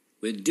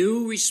With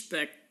due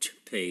respect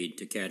paid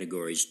to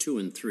categories 2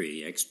 and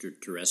 3,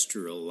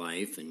 extraterrestrial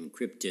life and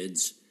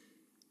cryptids,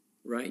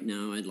 right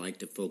now I'd like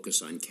to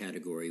focus on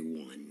category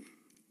 1,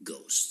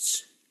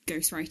 ghosts.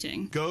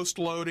 Ghostwriting. Ghost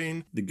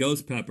loading. The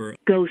ghost pepper.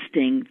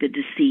 Ghosting the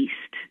deceased.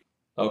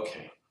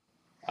 Okay,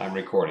 I'm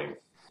recording.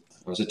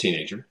 I was a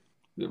teenager.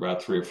 There were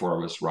about 3 or 4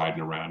 of us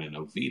riding around in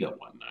Oviedo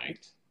one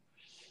night.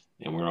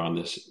 And we're on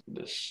this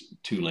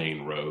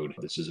 2-lane road.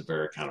 This is a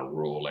very kind of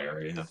rural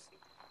area.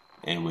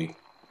 And we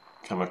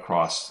come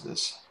across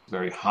this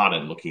very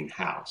haunted looking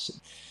house.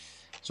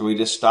 So we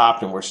just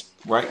stopped and we're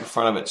right in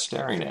front of it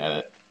staring at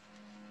it.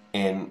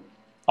 And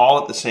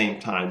all at the same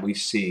time we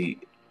see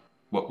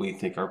what we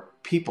think are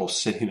people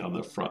sitting on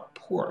the front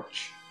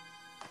porch.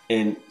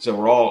 And so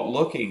we're all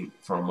looking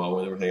for a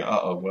moment and we're thinking,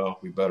 uh-oh, well,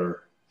 we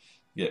better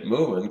get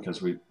moving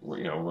because they're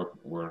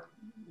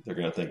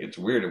going to think it's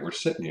weird that we're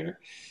sitting here.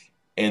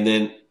 And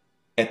then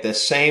at the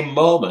same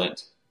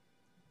moment,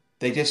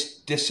 they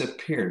just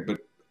disappeared. But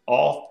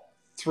all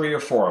 3 or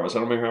 4 of us, I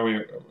don't remember how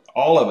many,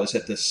 all of us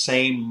at the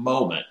same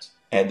moment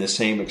had the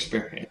same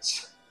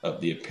experience of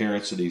the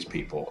appearance of these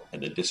people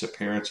and the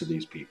disappearance of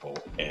these people.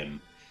 And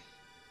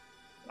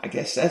I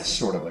guess that's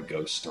sort of a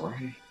ghost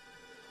story.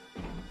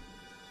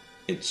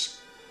 It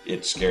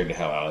scared the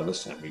hell out of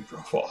us and we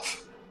drove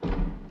off.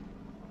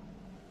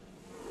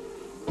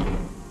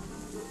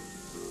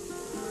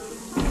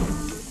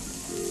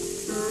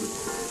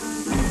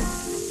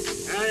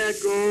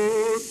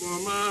 Ghost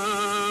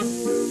woman,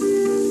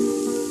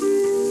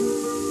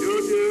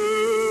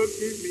 you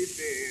keep me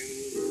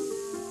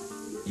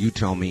thin. You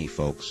tell me,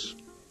 folks.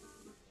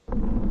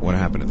 What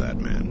happened to that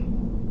man?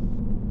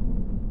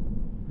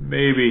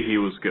 Maybe he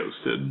was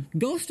ghosted.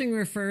 Ghosting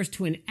refers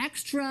to an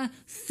extra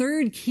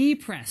third key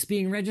press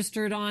being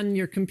registered on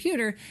your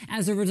computer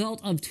as a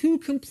result of 2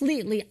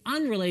 completely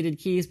unrelated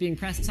keys being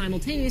pressed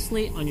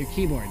simultaneously on your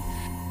keyboard.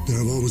 There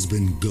have always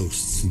been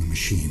ghosts in the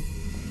machine.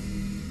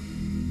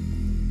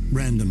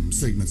 Random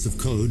segments of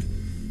code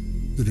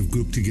that have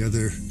grouped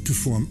together to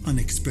form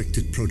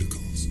unexpected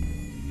protocols.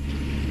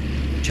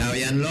 Chow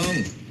Yan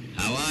Long,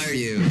 how are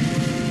you?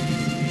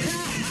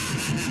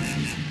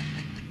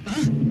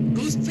 Huh?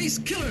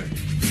 Ghostface Killer!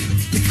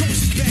 The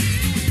ghost back!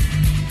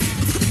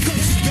 The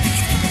ghost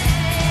back!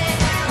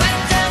 When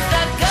does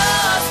that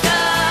ghost go?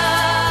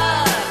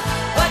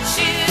 What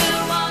you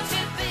want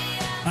to be?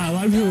 A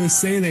lot of people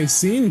say they've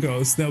seen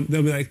ghosts. They'll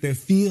be like, they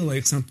feel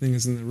like something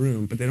is in the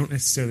room, but they don't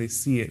necessarily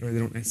see it or they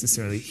don't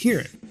necessarily hear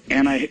it.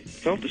 And I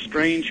felt a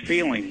strange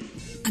feeling.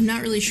 I'm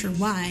not really sure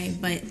why,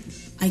 but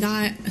I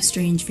got a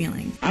strange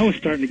feeling. I was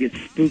starting to get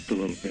spooked a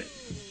little bit.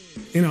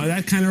 You know,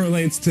 that kind of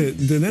relates to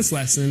this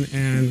lesson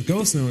and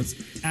ghost notes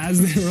as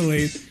they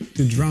relate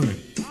to drumming.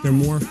 They're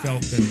more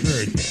felt than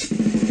heard.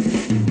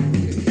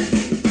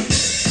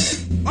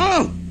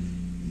 Oh,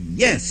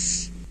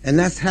 yes. And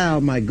that's how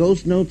my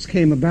ghost notes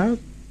came about.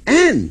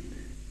 And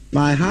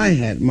my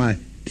hi-hat, my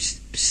psst,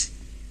 psst,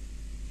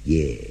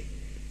 yeah.